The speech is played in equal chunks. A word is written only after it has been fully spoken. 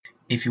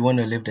if you want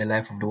to live the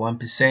life of the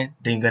 1%,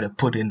 then you got to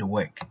put in the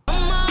work.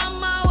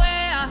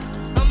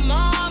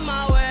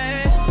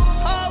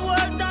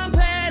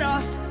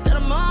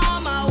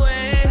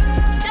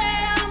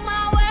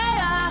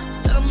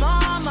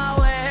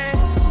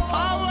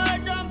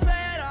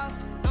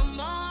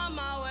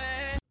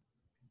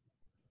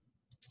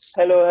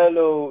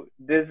 Hello.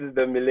 This is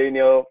the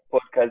Millennial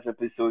Podcast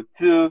episode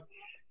 2,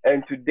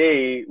 and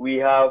today we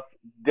have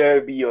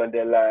Derby on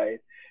the line.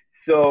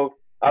 So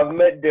I've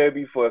met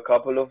Derby for a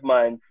couple of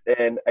months,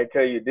 and I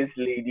tell you, this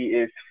lady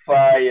is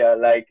fire.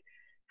 Like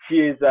she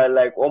is at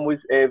like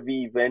almost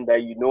every event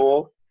that you know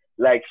of.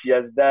 Like she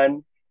has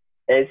done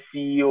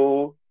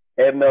SEO,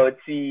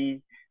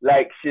 MLT.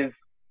 Like she's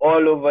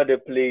all over the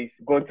place.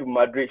 Going to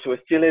Madrid. She was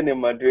chilling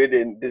in Madrid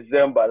in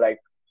December. Like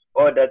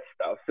all that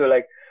stuff. So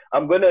like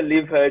I'm gonna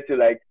leave her to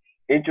like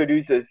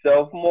introduce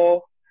herself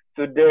more.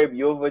 So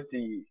Derby, over to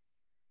you.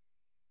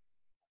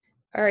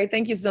 All right,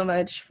 thank you so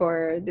much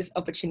for this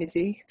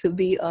opportunity to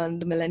be on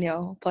the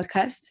Millennial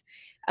Podcast.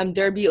 I'm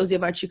Derby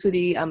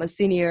Oziemachukudi. I'm a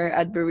senior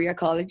at Berea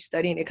College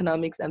studying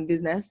economics and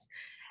business.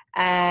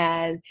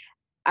 And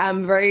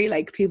I'm very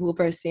like people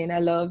person. I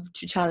love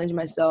to challenge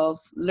myself,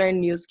 learn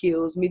new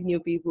skills, meet new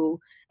people,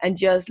 and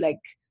just like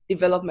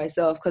develop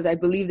myself because I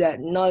believe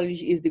that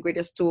knowledge is the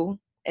greatest tool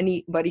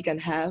anybody can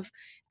have.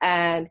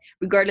 And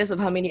regardless of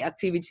how many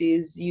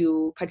activities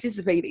you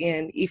participate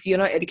in, if you're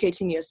not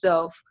educating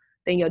yourself,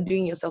 then you're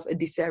doing yourself a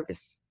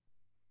disservice.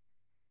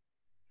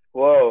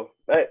 Wow,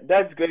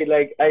 that's great.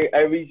 Like I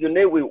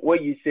resonate with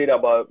what you said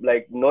about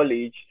like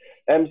knowledge.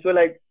 So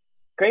like,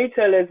 can you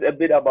tell us a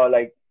bit about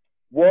like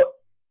what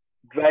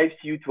drives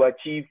you to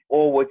achieve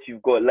all what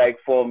you've got? Like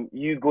from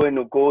you going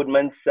to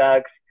Goldman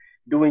Sachs,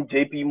 doing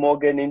JP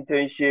Morgan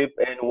internship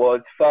and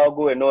was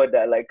Fargo and all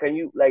that. Like, can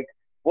you like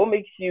what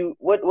makes you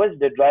what's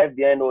the drive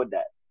behind all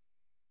that?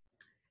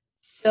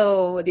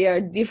 So there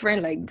are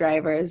different like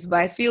drivers, but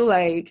I feel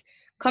like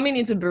coming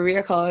into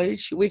Berea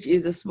College, which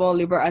is a small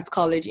liberal arts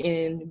college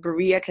in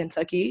Berea,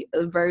 Kentucky,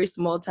 a very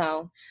small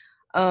town,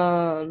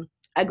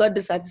 I got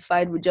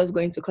dissatisfied with just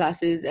going to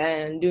classes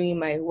and doing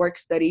my work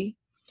study.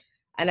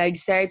 And I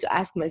decided to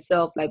ask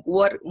myself, like,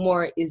 what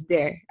more is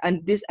there?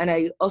 And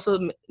I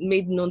also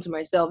made known to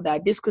myself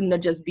that this could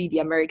not just be the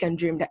American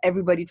dream that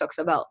everybody talks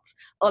about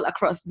all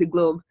across the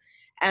globe.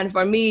 And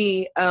for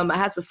me, I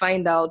had to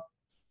find out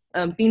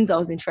things I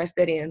was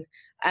interested in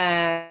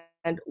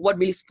and what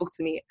really spoke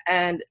to me.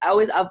 And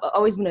I've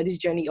always been on this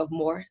journey of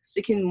more,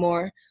 seeking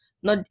more,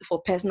 not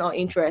for personal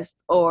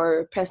interest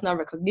or personal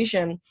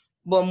recognition,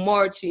 but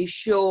more to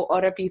show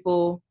other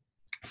people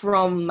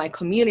from my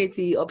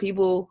community or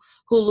people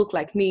who look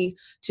like me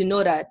to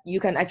know that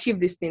you can achieve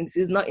these things.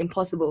 It's not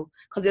impossible.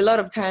 Because a lot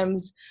of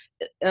times,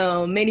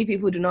 many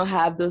people do not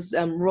have those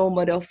role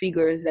model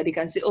figures that they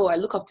can say, oh, I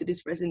look up to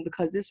this person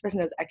because this person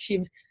has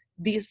achieved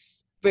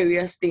these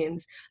various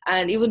things.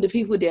 And even the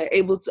people they're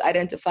able to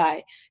identify,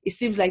 it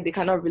seems like they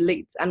cannot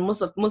relate. And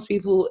most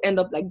people end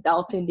up like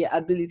doubting their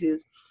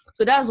abilities.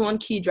 So that's one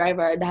key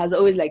driver that has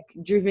always like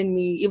driven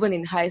me, even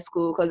in high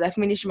school, because I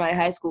finished my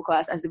high school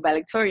class as a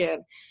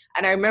valedictorian.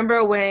 And I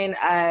remember when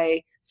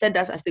I set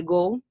that as a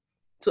goal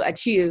to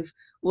achieve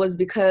was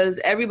because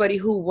everybody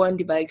who won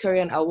the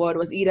valedictorian award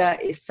was either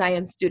a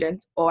science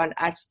student or an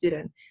art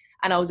student.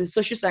 And I was a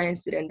social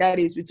science student. That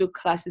is, we took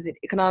classes in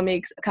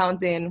economics,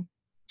 accounting,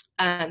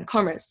 and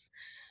commerce,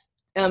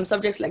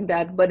 subjects like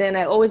that. But then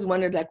I always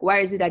wondered, like, why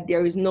is it that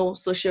there is no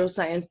social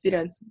science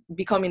students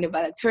becoming a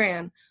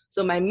valedictorian?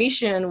 So my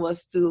mission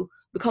was to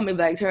become a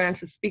valedictorian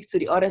to speak to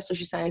the other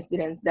social science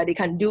students that they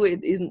can do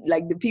it. Isn't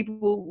like the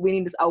people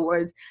winning these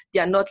awards,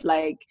 they are not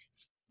like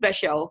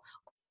special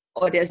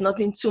or there's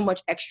nothing too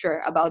much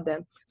extra about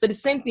them. So the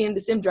same thing,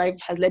 the same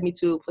drive has led me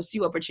to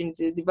pursue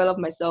opportunities, develop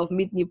myself,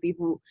 meet new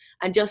people,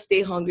 and just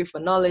stay hungry for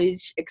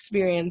knowledge,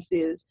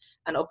 experiences,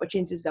 and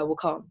opportunities that will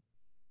come.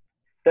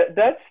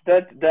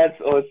 That's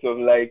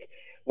awesome. Like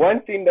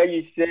one thing that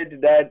you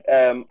said that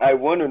I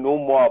want to know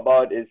more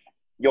about is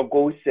your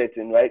goal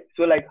setting, right?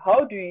 So like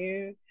how do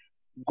you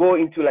go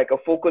into like a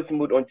focus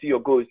mode onto your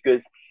goals?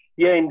 Because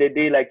here in the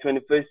day, like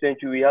 21st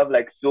century, we have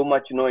like so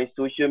much noise,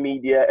 social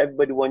media,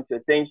 everybody wants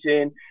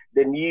attention,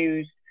 the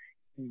news,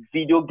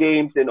 video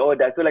games and all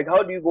that. So like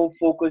how do you go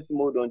focus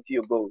mode onto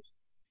your goals?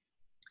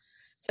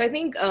 So I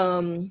think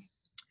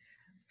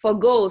for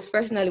goals,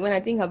 personally, when I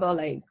think about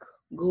like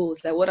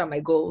goals, like what are my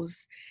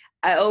goals,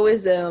 I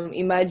always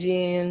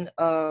imagine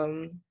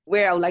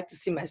where I would like to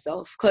see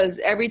myself, because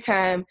every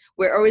time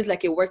we're always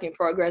like a work in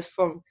progress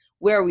from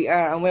where we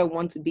are and where we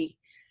want to be.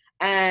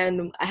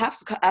 And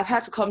I've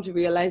had to come to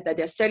realize that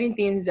there are certain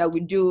things that we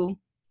do,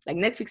 like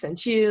Netflix and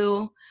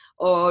chill,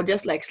 or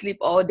just like sleep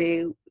all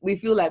day. We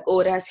feel like,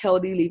 oh, that's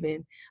healthy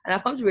living. And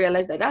I've come to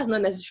realize that that's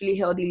not necessarily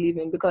healthy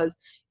living, because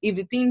if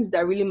the things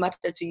that really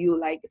matter to you,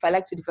 like if I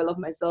like to develop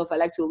myself, I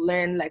like to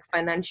learn like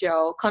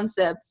financial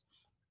concepts,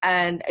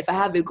 and if I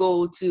have a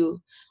goal to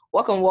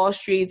work on Wall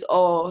Street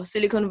or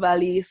Silicon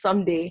Valley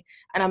someday,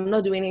 and I'm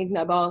not doing anything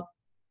about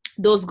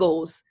those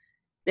goals,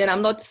 then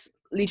I'm not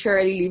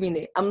literally living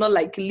it. I'm not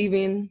like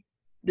living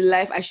the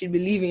life I should be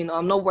living, or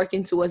I'm not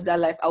working towards that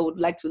life I would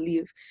like to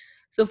live.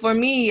 So for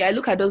me, I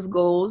look at those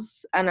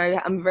goals, and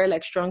I'm a very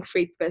like strong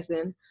faith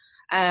person,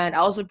 and I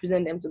also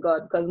present them to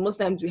God, because most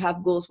times we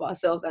have goals for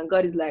ourselves, and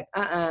God is like,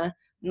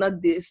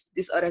 not this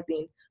other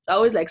thing. So I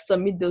always like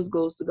submit those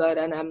goals to God,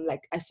 and I'm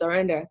like, I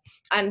surrender.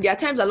 And there are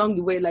times along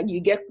the way, like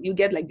you get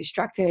like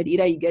distracted,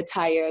 either you get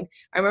tired.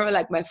 I remember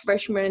like my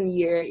freshman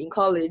year in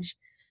college,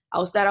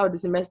 I'll start out the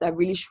semester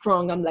really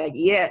strong. I'm like,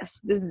 yes,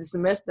 this is the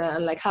semester.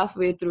 And like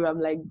halfway through, I'm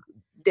like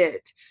dead.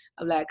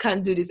 I'm like, I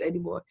can't do this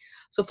anymore.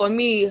 So for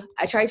me,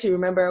 I try to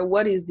remember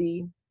what's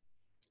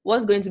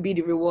going to be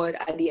the reward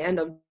at the end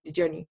of the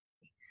journey.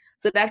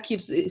 So that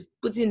keeps it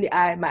putting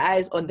my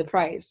eyes on the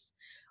prize.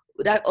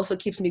 That also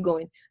keeps me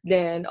going.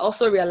 Then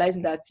also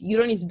realizing that you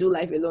don't need to do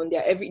life alone.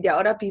 There are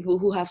other people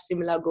who have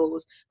similar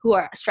goals, who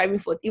are striving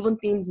for even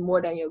things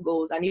more than your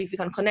goals. And if you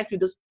can connect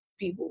with those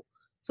people,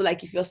 so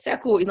like if your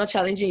circle is not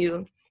challenging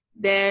you,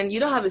 then you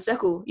don't have a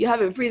circle. You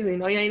have a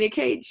prison, or you're in a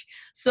cage.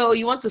 So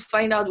you want to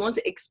find out, you want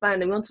to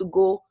expand, and you want to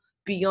go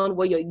beyond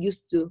what you're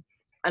used to,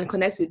 and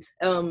connect with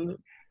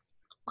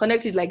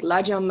like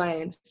larger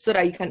minds, so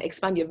that you can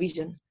expand your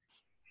vision.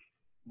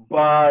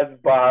 Bars.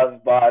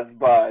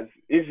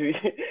 If you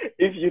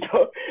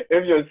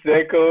if your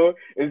circle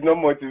is not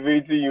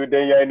motivating you,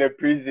 then you're in a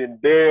prison.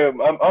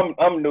 Damn,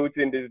 I'm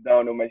noting this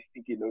down on my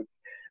sticky notes.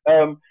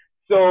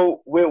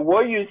 So with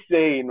what you're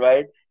saying,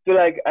 right? So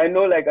like I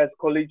know, like as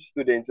college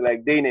students,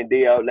 like day in and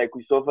day out, like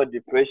we suffer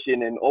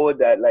depression and all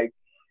that. Like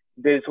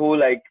there's whole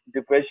like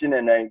depression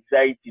and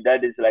anxiety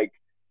that is like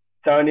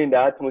surrounding the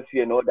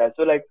atmosphere and all that.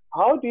 So like,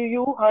 how do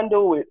you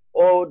handle with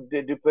all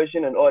the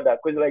depression and all that?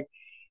 Because like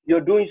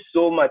you're doing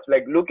so much.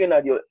 Like looking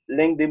at your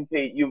LinkedIn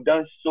page, you've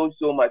done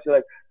so much. So,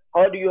 like,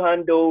 how do you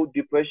handle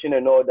depression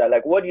and all that?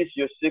 Like, what is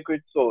your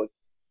secret sauce?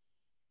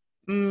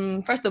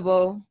 First of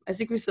all, my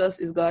secret sauce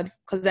is God,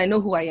 because I know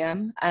who I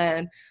am,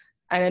 and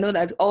I know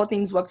that all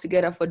things work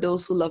together for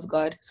those who love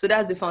God. So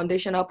that's the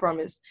foundational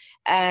promise.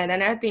 And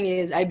another thing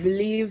is, I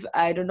believe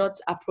I do not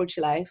approach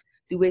life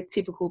the way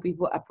typical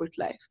people approach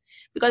life.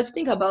 Because if you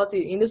think about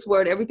it, in this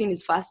world, everything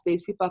is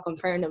fast-paced. People are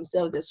comparing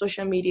themselves. There's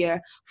social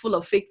media full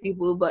of fake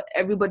people, but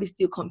everybody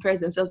still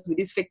compares themselves with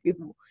these fake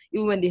people,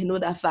 even when they know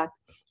that fact.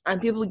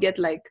 And people get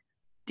like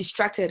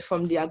distracted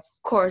from their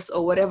course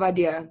or whatever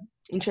they are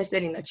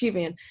interested in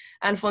achieving.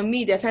 And for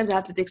me, there are times I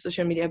have to take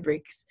social media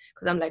breaks,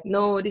 because I'm like,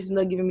 no, this is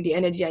not giving me the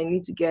energy I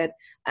need to get,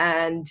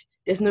 and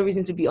there's no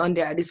reason to be on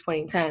there at this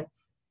point in time.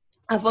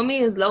 And for me,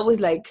 it's always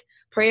like,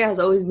 prayer has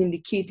always been the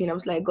key thing. I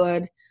was like,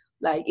 God,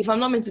 like if I'm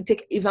not meant to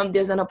take,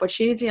 there's an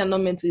opportunity I'm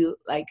not meant to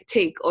like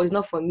take, or it's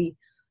not for me,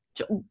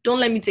 don't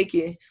let me take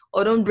it,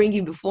 or don't bring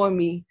it before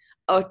me,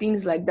 or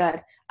things like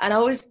that. And I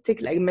always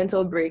take like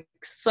mental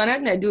breaks. So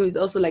another thing I do is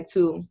also like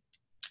to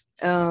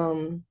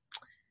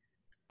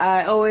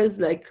I always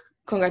like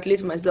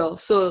congratulate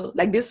myself. So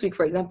like this week,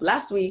 for example,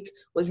 last week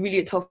was really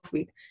a tough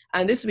week.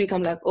 And this week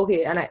I'm like,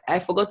 okay, and I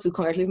forgot to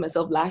congratulate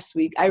myself last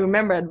week. I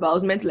remembered, but I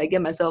was meant to like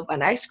get myself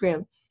an ice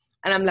cream.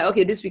 And I'm like,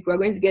 okay, this week we're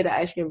going to get the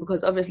ice cream,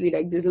 because obviously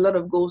like there's a lot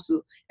of goals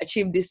to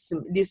achieve this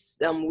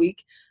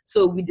week.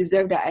 So we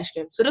deserve that ice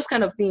cream. So those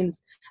kind of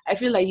things, I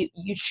feel like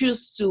you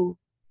choose to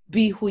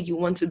be who you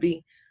want to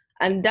be.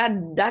 And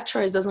that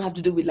choice doesn't have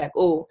to do with like,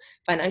 oh,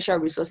 financial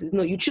resources.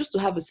 No, you choose to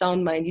have a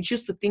sound mind. You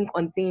choose to think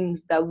on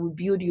things that will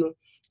build you.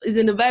 It's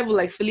in the Bible,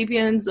 like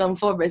Philippians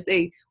 4 verse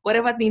 8,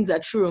 whatever things are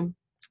true,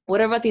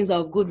 whatever things are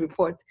of good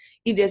report,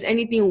 if there's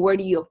anything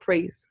worthy of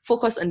praise,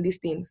 focus on these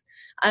things.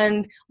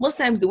 And most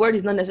times the word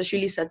is not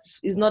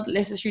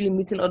necessarily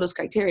meeting all those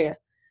criteria.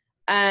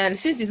 And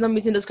since it's not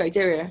meeting those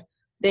criteria,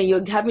 then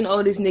you're having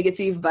all these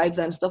negative vibes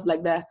and stuff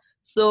like that.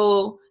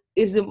 So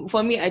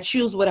for me, I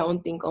choose what I want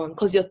to think on,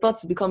 because your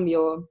thoughts become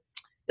your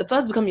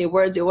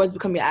words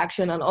become your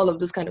action, and all of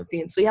those kind of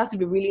things. So you have to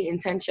be really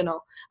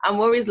intentional. I'm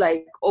always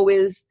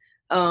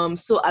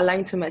so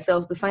aligned to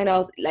myself to find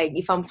out, like,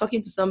 if I'm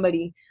talking to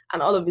somebody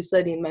and all of a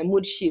sudden my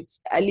mood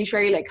shifts, I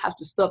literally like have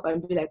to stop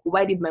and be like,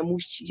 why did my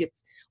mood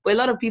shift? But a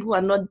lot of people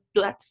are not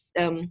that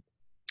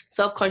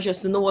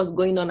self-conscious to know what's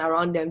going on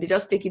around them. They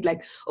just take it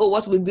like, oh,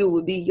 what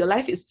will be. Your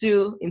life is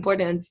too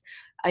important,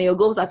 and your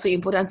goals are too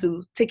important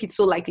to take it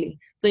so lightly.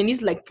 So you need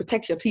to like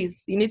protect your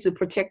peace. You need to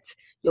protect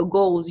your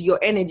goals, your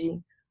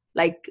energy.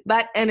 Like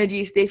bad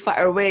energy, stay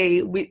far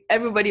away.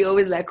 Everybody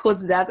always like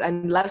quotes that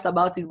and laughs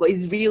about it, but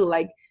it's real.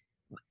 Like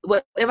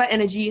whatever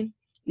energy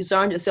you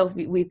surround yourself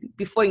with,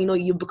 before you know,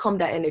 you become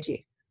that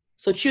energy.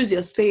 So choose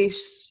your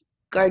space,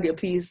 guard your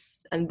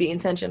peace, and be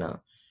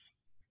intentional.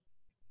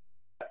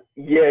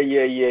 Yeah.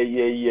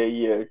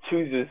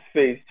 Choose your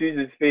space,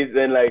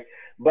 and like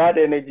bad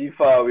energy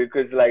far away,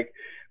 because like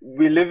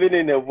we're living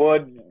in a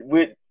world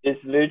with it's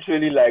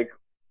literally like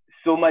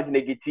so much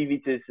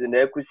negativity in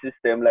the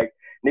ecosystem, like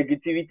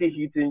negativity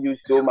hitting you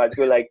so much.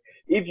 So like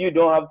if you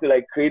don't have to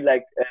like create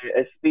like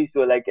a space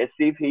or like a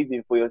safe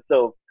haven for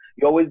yourself,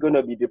 you're always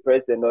gonna be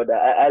depressed and all that.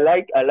 I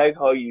like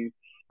how you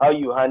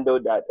handle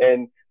that.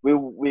 And with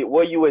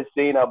what you were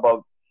saying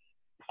about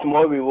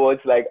small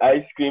rewards like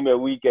ice cream a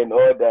week and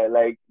all that,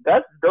 like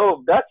that's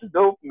dope,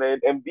 man.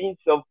 And being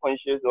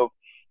self-conscious of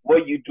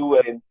what you do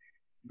and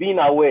being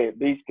aware,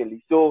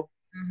 basically. So,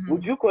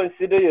 would you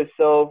consider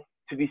yourself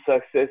to be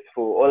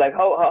successful, or like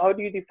how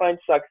do you define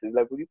success?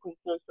 Like, would you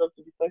consider yourself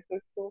to be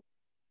successful?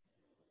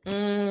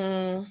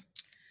 Mm,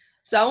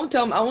 so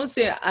I won't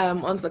say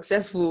I'm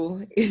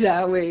unsuccessful in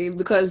that way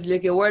because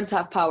like your words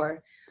have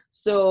power.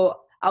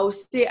 So I would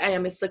say I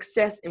am a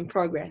success in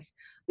progress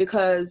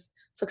because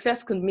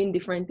success could mean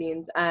different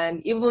things.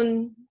 And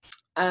even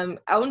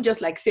I won't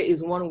just like say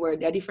it's one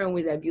word. There are different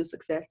ways I view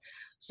success.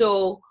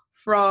 So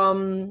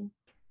from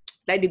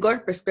like the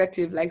God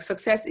perspective, like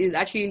success is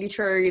actually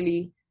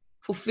literally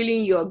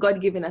fulfilling your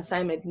God-given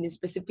assignment in a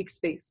specific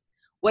space.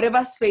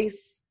 Whatever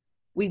space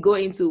we go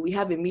into, we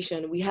have a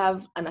mission, we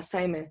have an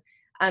assignment.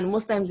 And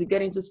most times we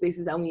get into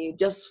spaces and we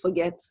just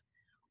forget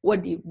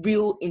what the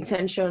real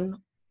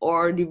intention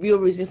or the real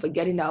reason for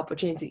getting that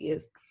opportunity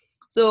is.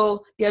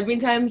 So there have been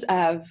times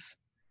I've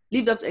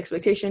lived up to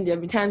expectation, there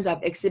have been times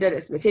I've exceeded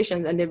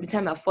expectations, and there have been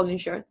times I've fallen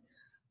short.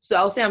 So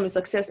I'll say I'm a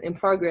success in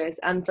progress,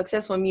 and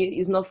success for me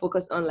is not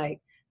focused on like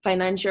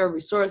financial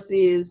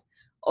resources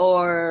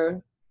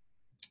or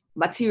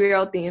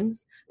material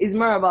things. It's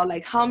more about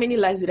like how many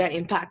lives did I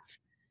impact?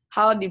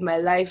 How did my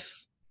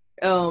life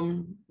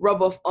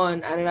rub off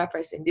on another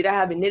person? Did I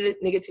have a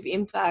negative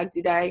impact?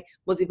 Did I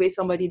motivate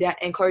somebody? Did I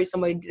encourage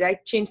somebody? Did I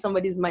change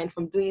somebody's mind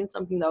from doing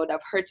something that would have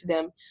hurt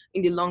them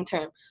in the long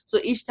term? So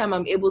each time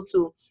I'm able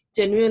to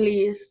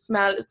genuinely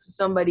smile to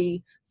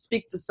somebody,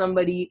 speak to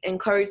somebody,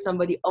 encourage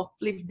somebody,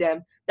 uplift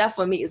them, that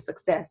for me is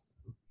success.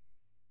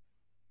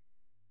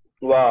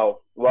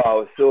 Wow,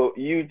 wow. So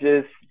you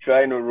just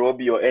trying to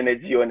rub your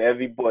energy on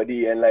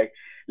everybody and like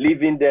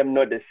leaving them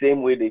not the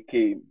same way they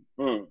came.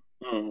 Hmm.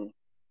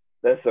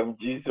 That's some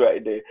juice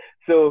right there.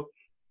 So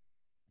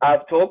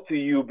I've talked to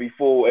you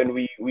before, and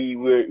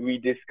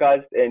we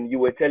discussed, and you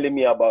were telling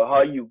me about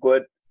how you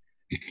got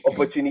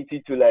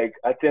opportunity to like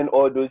attend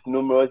all those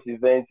numerous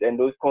events and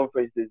those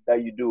conferences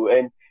that you do.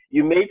 And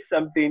you made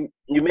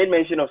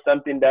mention of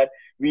something that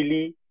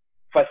really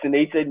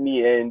fascinated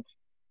me, and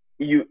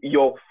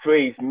your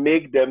phrase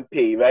 "make them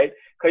pay," right?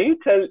 Can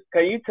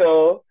you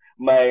tell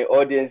my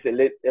audience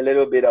a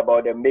little bit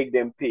about the "make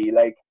them pay"?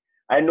 Like,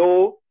 I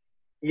know,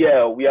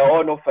 yeah, we are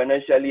all not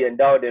financially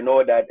endowed and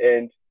all that,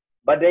 and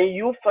but then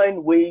you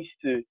find ways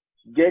to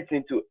get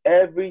into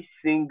every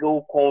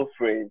single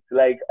conference.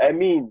 Like, I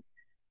mean,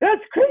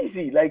 that's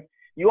crazy. Like,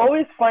 you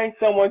always find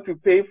someone to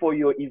pay for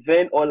your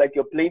event or like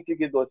your plane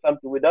tickets or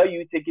something without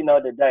you taking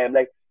out the dime.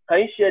 Like, can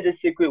you share the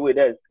secret with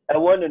us? I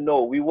want to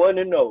know. We want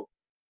to know.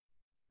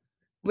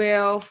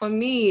 Well, for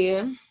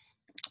me,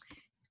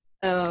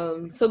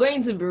 so going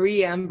into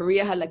Berea, and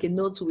Berea had like a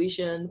no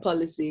tuition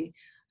policy.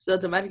 So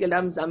automatically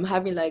I'm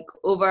having like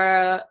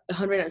over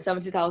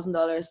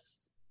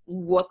 $170,000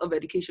 worth of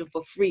education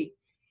for free.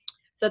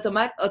 So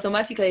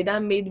automatically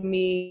that made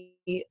me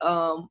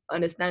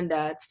understand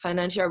that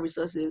financial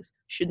resources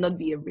should not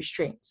be a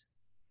restraint.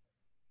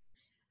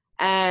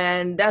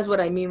 And that's what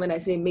I mean when I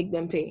say make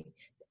them pay.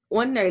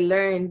 One thing I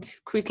learned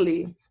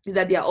quickly is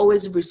that there are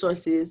always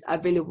resources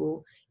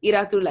available,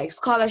 either through like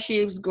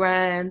scholarships,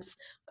 grants,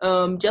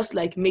 just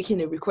like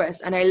making a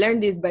request. And I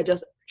learned this by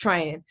just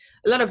trying.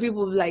 A lot of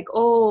people be like,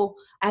 oh,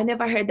 I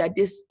never heard that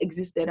this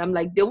existed. I'm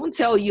like, they won't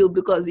tell you,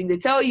 because if they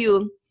tell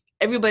you,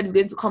 everybody's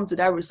going to come to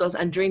that resource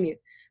and drain it.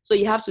 So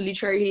you have to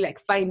literally like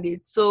find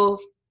it. So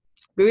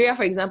Berea,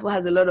 for example,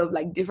 has a lot of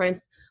like different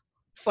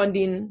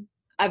funding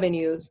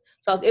avenues.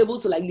 So I was able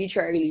to like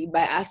literally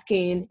by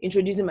asking,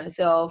 introducing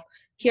myself,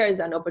 here is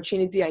an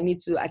opportunity I need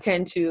to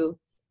attend to.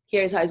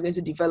 Here's how it's going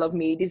to develop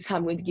me. This is how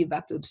I'm going to give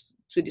back to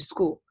the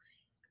school.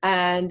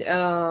 And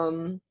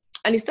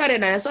it started,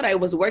 and I saw that it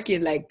was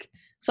working. Like,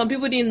 some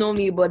people didn't know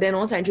me, but then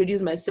once I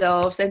introduced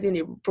myself, sent in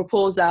a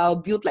proposal,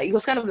 built like, it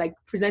was kind of like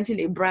presenting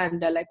a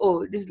brand that like,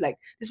 oh, this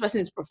person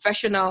is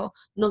professional,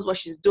 knows what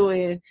she's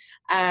doing,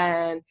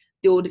 and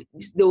they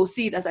will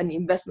see it as an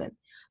investment.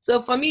 So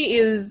for me,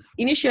 is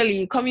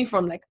initially coming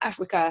from like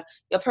Africa,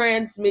 your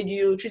parents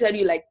treated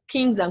you like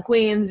kings and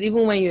queens,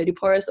 even when you're the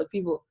poorest of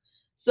people.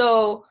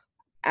 So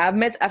I've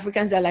met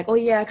Africans that are like, oh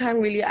yeah, I can't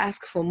really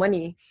ask for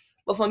money.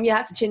 But for me, I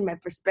had to change my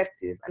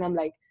perspective. And I'm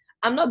like,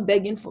 I'm not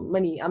begging for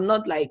money. I'm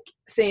not like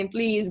saying,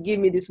 please give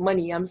me this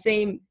money. I'm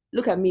saying,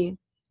 look at me.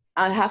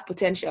 I have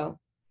potential.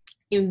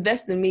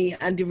 Invest in me.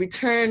 And the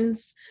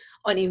returns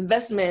on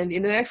investment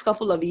in the next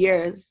couple of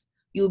years,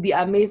 you'll be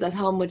amazed at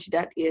how much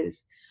that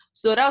is.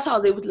 So that's how I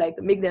was able to like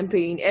make them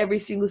pay in every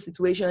single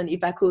situation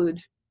if I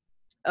could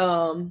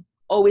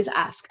always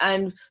ask.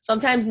 And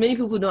sometimes many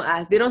people don't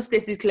ask. They don't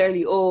state it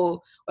clearly,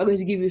 oh, we're going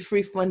to give you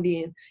free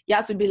funding. You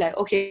have to be like,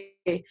 okay,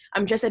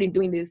 I'm interested in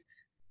doing this.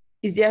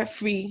 Is there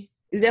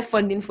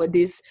funding for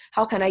this?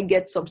 How can I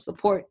get some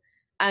support?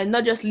 And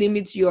not just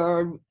limit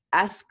your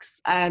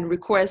asks and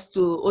requests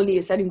to only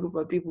a certain group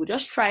of people.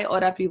 Just try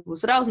other people.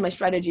 So that was my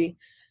strategy.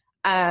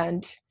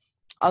 And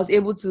I was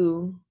able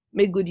to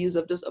make good use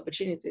of those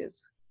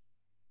opportunities.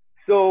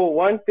 So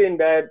one thing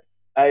that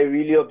I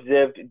really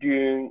observed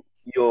during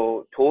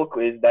your talk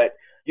is that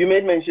you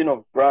made mention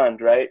of brand,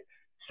 right?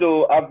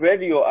 So I've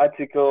read your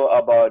article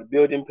about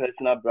building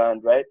personal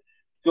brand, right?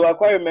 So I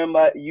quite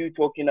remember you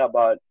talking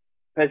about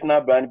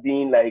personal brand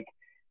being like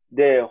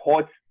the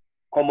hot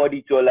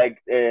commodity, or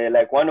like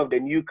one of the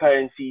new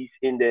currencies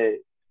in the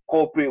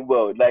corporate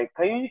world. Like,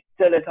 can you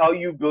tell us how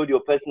you build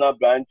your personal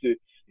brand to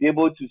be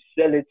able to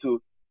sell it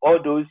to all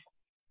those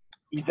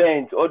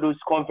events, all those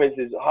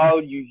conferences, how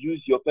you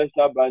use your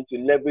personal brand to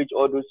leverage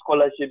all those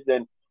scholarships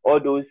and all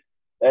those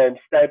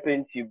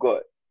stipends you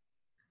got?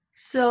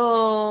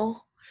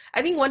 So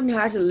I think one thing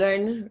I had to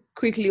learn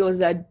quickly was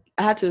that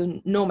I had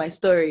to know my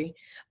story,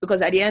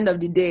 because at the end of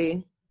the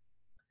day,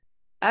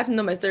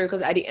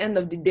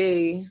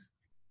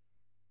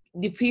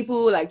 the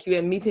people like you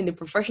were meeting, the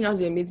professionals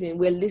you were meeting,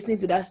 were listening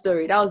to that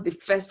story. That was the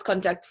first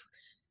contact.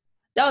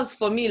 That was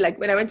for me, like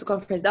when I went to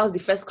conference, that was the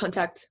first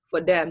contact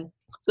for them.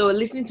 So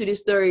listening to these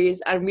stories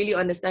and really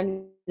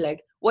understanding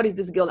like, what is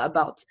this girl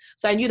about?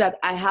 So I knew that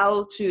I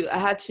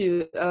had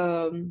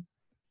to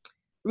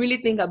really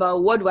think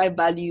about, what do I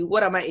value?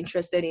 What am I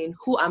interested in?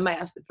 Who am I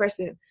as a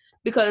person?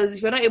 Because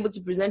if you're not able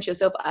to present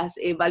yourself as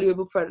a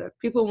valuable product,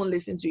 people won't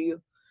listen to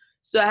you.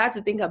 So I had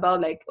to think about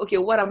like, okay,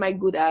 what am I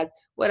good at?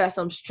 What are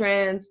some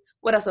strengths?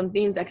 What are some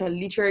things I can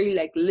literally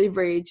like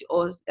leverage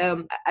or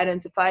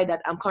identify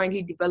that I'm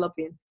currently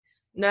developing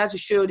in order to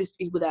show these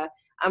people that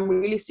I'm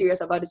really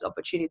serious about these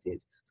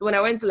opportunities. So when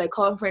I went to like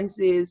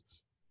conferences,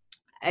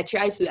 I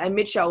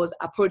made sure I was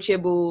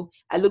approachable.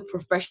 I looked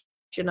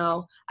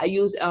professional. I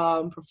used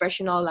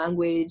professional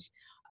language.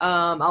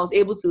 I was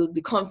able to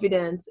be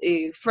confident,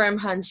 a firm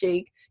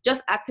handshake,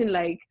 just acting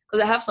like,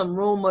 because I have some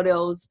role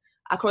models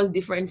across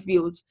different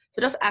fields.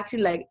 So just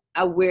acting like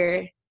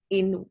aware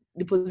in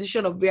the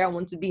position of where I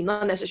want to be,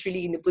 not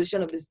necessarily in the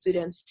position of the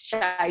students,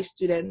 shy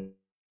students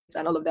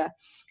and all of that.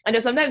 And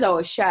then sometimes I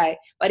was shy,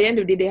 but at the end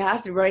of the day, I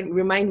have to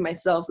remind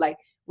myself, like,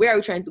 where are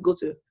we trying to go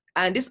to?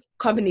 And these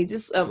companies,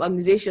 these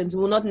organizations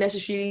will not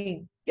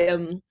necessarily,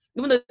 even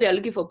though they are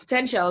looking for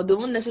potential, they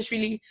won't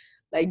necessarily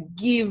like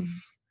give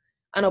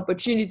an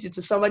opportunity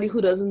to somebody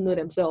who doesn't know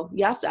themselves.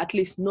 You have to at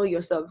least know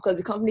yourself, because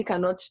the company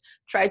cannot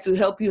try to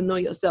help you know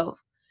yourself.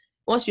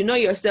 Once you know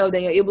yourself,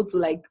 then you're able to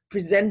like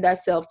present that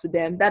self to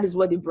them. That is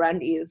what the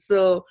brand is.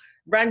 So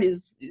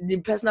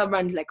the personal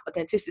brand is like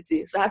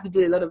authenticity. So I have to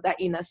do a lot of that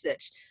inner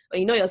search.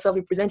 When you know yourself,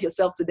 you present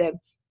yourself to them.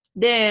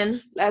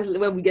 Then that's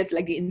when we get to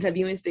like the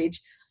interviewing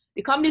stage.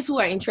 The companies who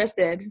are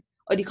interested,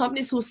 or the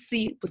companies who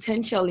see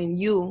potential in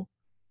you,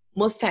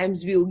 most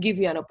times will give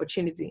you an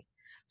opportunity.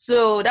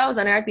 So that was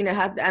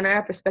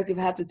another perspective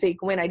I had to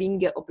take when I didn't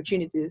get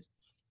opportunities.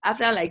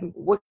 After like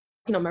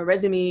working on my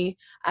resume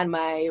and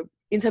my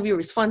interview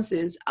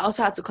responses, I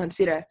also had to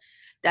consider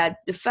that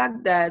the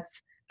fact that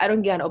I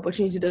don't get an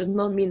opportunity does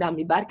not mean that I'm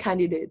a bad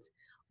candidate,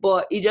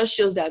 but it just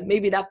shows that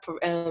maybe that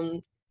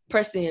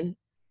person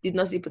did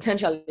not see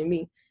potential in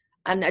me.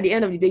 And at the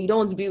end of the day, you don't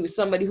want to be with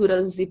somebody who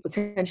doesn't see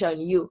potential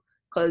in you,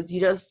 because you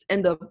just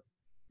end up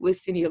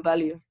wasting your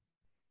value.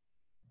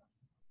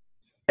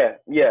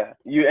 Yeah,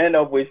 you end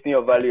up wasting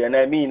your value. And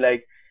I mean,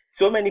 like,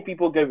 so many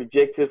people get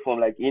rejected from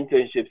like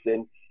internships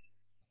and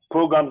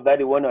programs that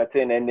they want to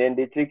attend, and then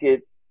they take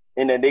it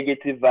in a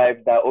negative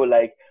vibe that, oh,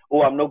 like,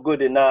 oh, I'm not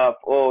good enough,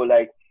 oh,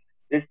 like,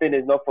 this thing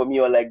is not for me,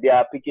 or like they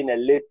are picking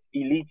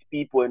elite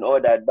people and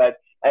all that. But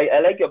I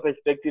like your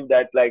perspective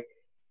that like,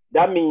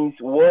 that means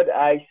what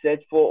I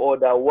search for, or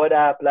that what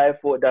I apply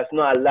for, does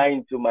not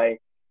align to my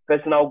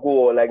personal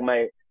goal, or like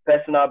my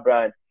personal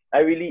brand. I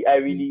really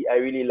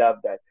love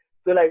that.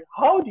 So like,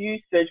 how do you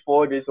search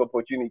for all these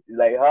opportunities?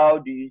 Like, how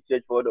do you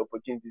search for the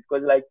opportunities?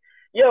 Because like,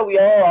 yeah, we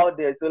are all out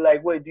there. So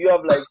like, wait, do you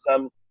have like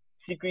some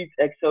secret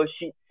Excel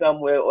sheet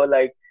somewhere, or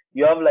like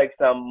you have like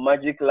some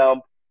magic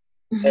lamp,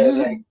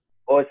 like,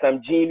 or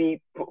some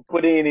genie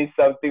putting in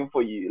something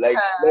for you? Like,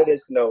 let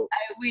us know.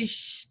 I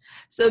wish.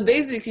 So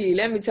basically,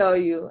 let me tell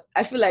you,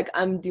 I feel like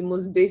I'm the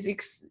most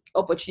basic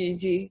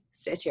opportunity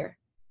searcher.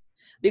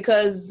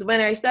 Because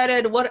when I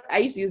started, what I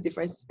used to use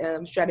different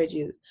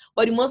strategies,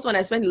 but the most one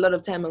I spent a lot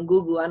of time on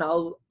Google, and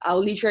I'll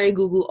literally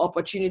Google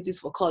opportunities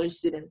for college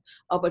students,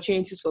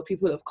 opportunities for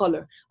people of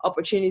color,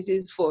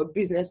 opportunities for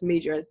business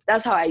majors.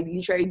 That's how I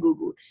literally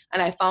Googled,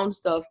 and I found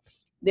stuff.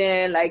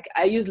 Then like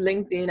I use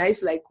LinkedIn. I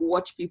used to like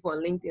watch people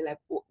on LinkedIn, like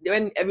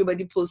when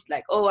everybody posts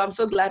like, oh, I'm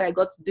so glad I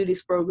got to do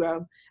this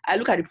program. I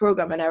look at the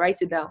program and I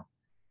write it down.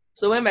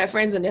 So when my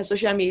friends on their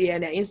social media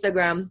and their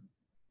Instagram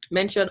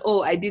mention,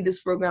 oh, I did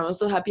this program, I'm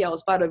so happy I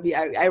was part of it,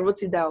 I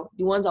wrote it down,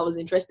 the ones I was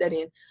interested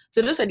in.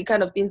 So those are the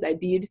kind of things I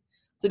did.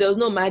 So there was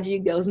no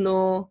magic, there was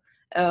no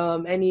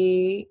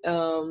any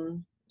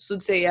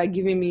soothsayer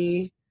giving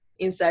me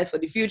insights for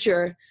the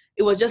future.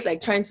 It was just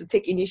like trying to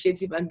take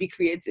initiative and be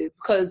creative,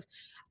 because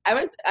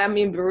I'm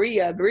in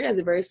Berea. Berea is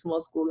a very small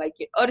school. Like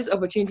all these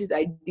opportunities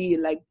I did,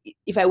 like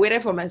if I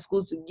waited for my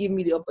school to give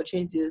me the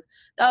opportunities,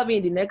 that would be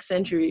in the next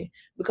century,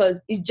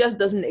 because it just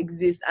doesn't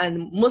exist.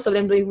 And most of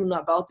them don't even know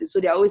about it. So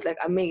they're always like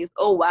amazed.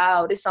 Oh,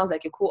 wow, this sounds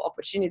like a cool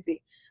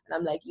opportunity. And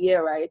I'm like, yeah,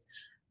 right.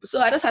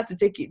 So I just had to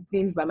take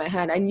things by my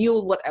hand. I knew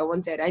what I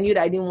wanted. I knew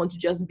that I didn't want to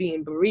just be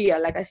in Berea.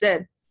 Like I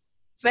said,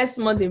 first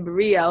month in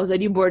Berea, I was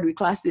already bored with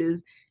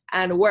classes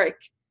and work.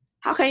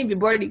 How can you be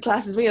bored with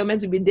classes when you're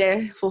meant to be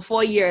there for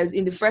 4 years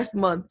in the first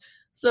month?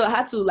 So I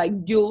had to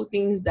like do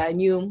things that I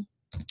knew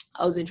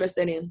I was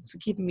interested in to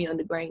keep me on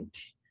the grind.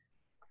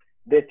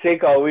 The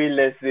takeaway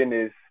lesson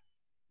is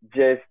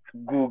just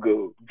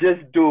Google.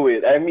 Just do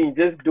it. I mean,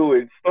 just do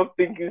it. Stop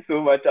thinking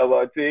so much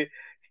about it.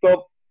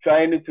 Stop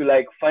trying to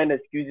like find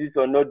excuses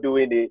or not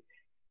doing it.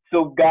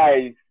 So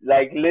guys,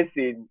 like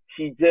listen,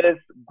 she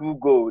just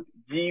Googled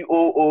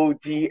Google.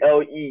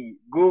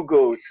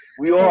 Googled.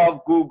 We all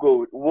have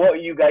Googled.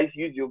 What you guys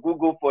use your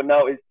Google for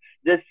now is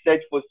just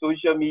search for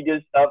social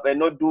media stuff and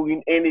not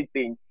doing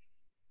anything.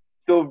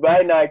 So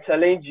right now I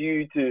challenge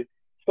you to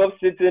stop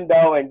sitting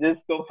down and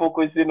just stop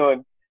focusing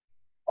on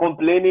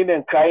complaining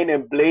and crying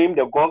and blame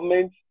the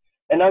government,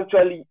 and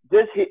actually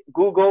just hit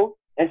Google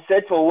and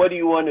search for what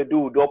you want to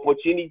do, the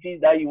opportunities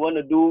that you want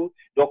to do,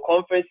 the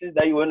conferences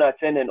that you want to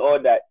attend and all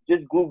that.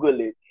 Just Google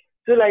it.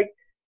 So like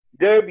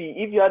Derby,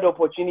 if you had the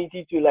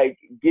opportunity to like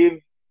give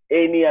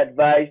any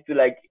advice to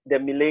like the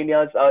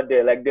millennials out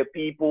there, like the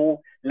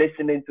people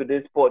listening to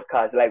this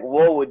podcast, like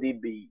what would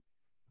it be?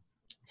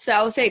 So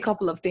I'll say a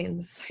couple of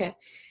things.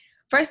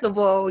 First of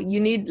all, you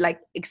need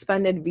like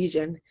expanded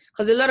vision,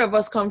 because a lot of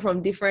us come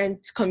from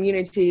different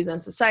communities and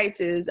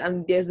societies,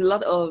 and there's a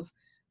lot of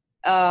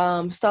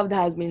stuff that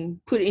has been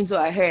put into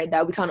our head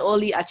that we can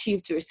only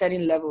achieve to a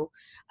certain level.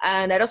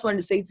 And I just want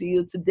to say to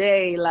you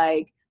today,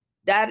 like,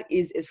 that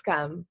is a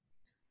scam.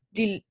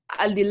 The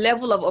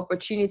level of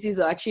opportunities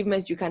or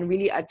achievements you can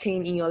really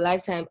attain in your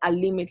lifetime are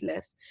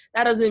limitless.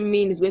 That doesn't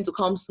mean it's going to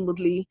come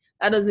smoothly.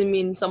 That doesn't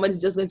mean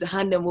somebody's just going to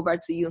hand them over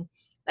to you.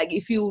 Like,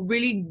 if you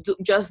really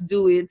just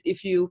do it,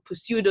 if you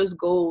pursue those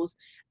goals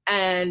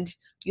and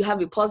you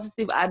have a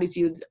positive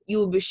attitude,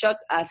 you'll be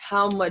shocked at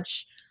how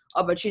much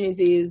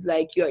opportunities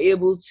like you're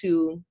able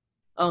to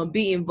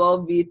be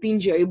involved with,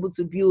 things you're able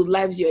to build,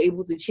 lives you're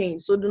able to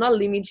change. So do not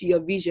limit your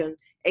vision,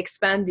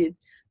 expand it.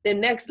 The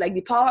next, like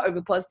the power of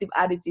a positive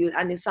attitude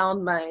and a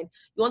sound mind.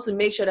 You want to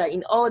make sure that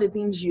in all the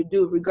things you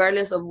do,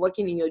 regardless of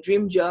working in your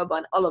dream job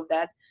and all of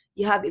that,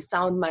 you have a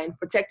sound mind.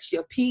 Protect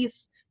your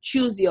peace,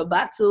 choose your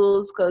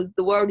battles, because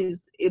the world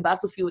is a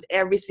battlefield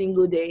every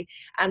single day,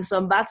 and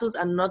some battles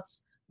are not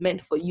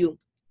meant for you.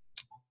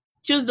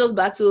 Choose those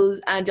battles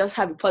and just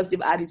have a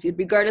positive attitude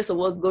regardless of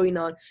what's going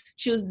on.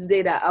 Choose the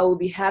day that I will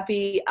be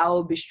happy, I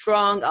will be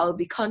strong, I will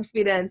be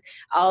confident,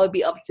 I will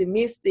be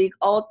optimistic.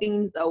 All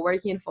things are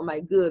working for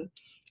my good.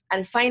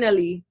 And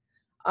finally,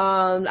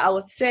 I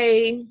would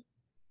say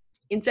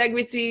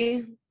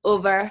integrity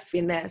over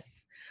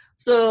finesse.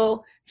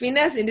 So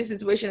finesse in this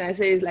situation, I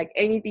say, is like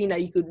anything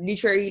that you could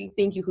literally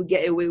think you could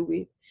get away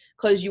with,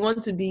 because you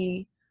want to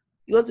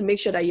make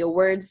sure that your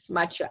words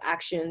match your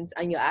actions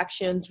and your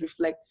actions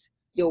reflect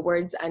your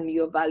words and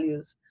your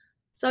values.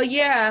 So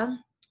yeah,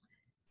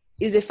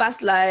 it's a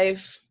fast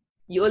life.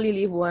 You only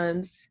live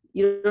once.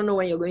 You don't know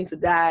when you're going to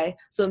die.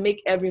 So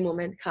make every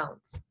moment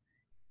count.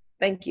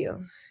 Thank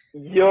you.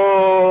 Yo,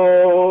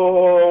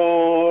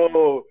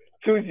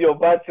 choose your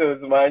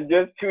battles, man.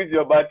 Just choose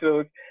your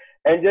battles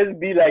and just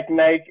be like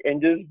Nike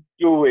and just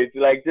do it.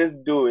 Like,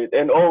 just do it.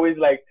 And always,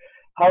 like,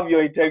 have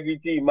your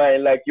integrity in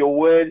mind. Like, your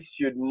words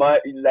should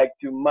like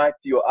to match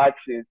your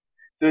actions.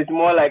 So it's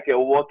more like a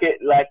walk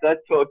it, like a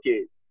talk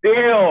it.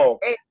 Damn.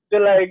 So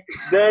like,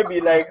 there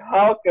be like,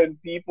 how can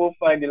people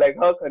find you? Like,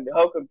 how can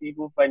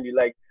people find you?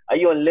 Like, are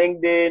you on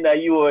LinkedIn? Are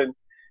you on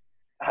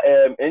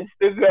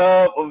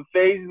Instagram, on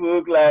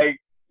Facebook? Like,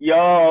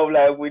 yo,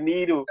 like we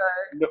need to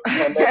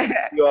connect with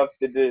you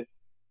after this.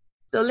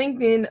 So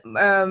LinkedIn,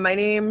 my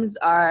names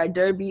are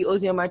Derby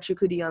Ozioma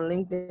Chukudi on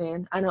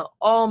LinkedIn, and on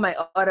all my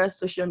other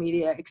social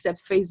media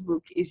except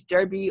Facebook is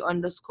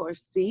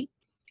Derby_C.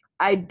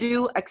 I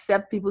do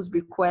accept people's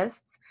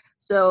requests,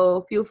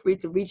 so feel free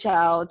to reach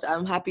out.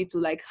 I'm happy to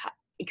like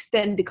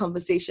extend the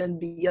conversation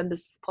beyond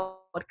this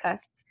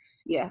podcast.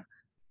 Yeah.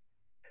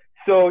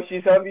 So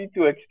she's happy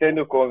to extend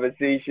the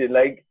conversation,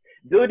 like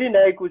building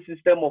an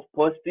ecosystem of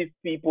positive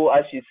people,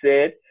 as she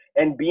said,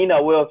 and being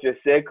aware of your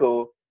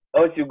circle.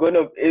 Else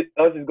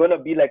it's gonna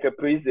be like a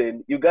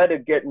prison. You gotta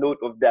get note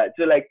of that.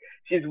 So like,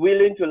 she's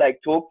willing to like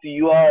talk to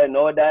you all and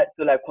all that.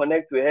 So like,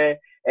 connect with her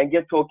and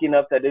get talking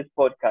after this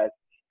podcast.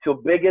 So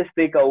biggest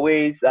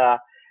takeaways are: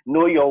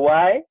 know your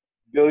why,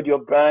 build your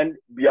brand,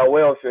 be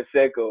aware of your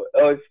circle.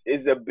 Else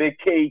it's a big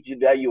cage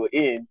that you're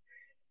in.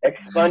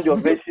 Expand your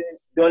vision,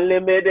 don't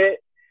limit it,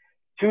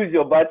 choose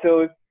your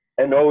battles,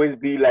 and always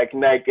be like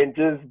Nike and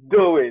just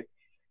do it.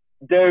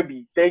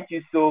 Derby, thank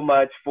you so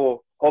much for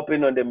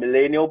hopping on the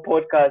Millennial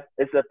Podcast.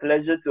 It's a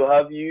pleasure to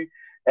have you,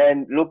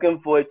 and looking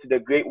forward to the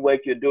great work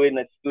you're doing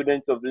as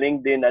students of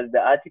LinkedIn as the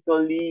article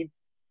lead.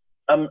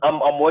 I'm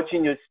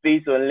watching your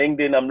space on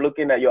LinkedIn. I'm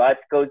looking at your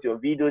articles, your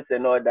videos,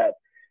 and all that.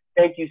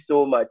 Thank you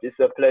so much. It's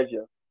a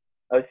pleasure.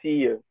 I'll see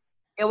you.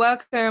 You're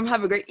welcome.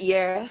 Have a great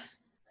year.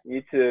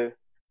 You too.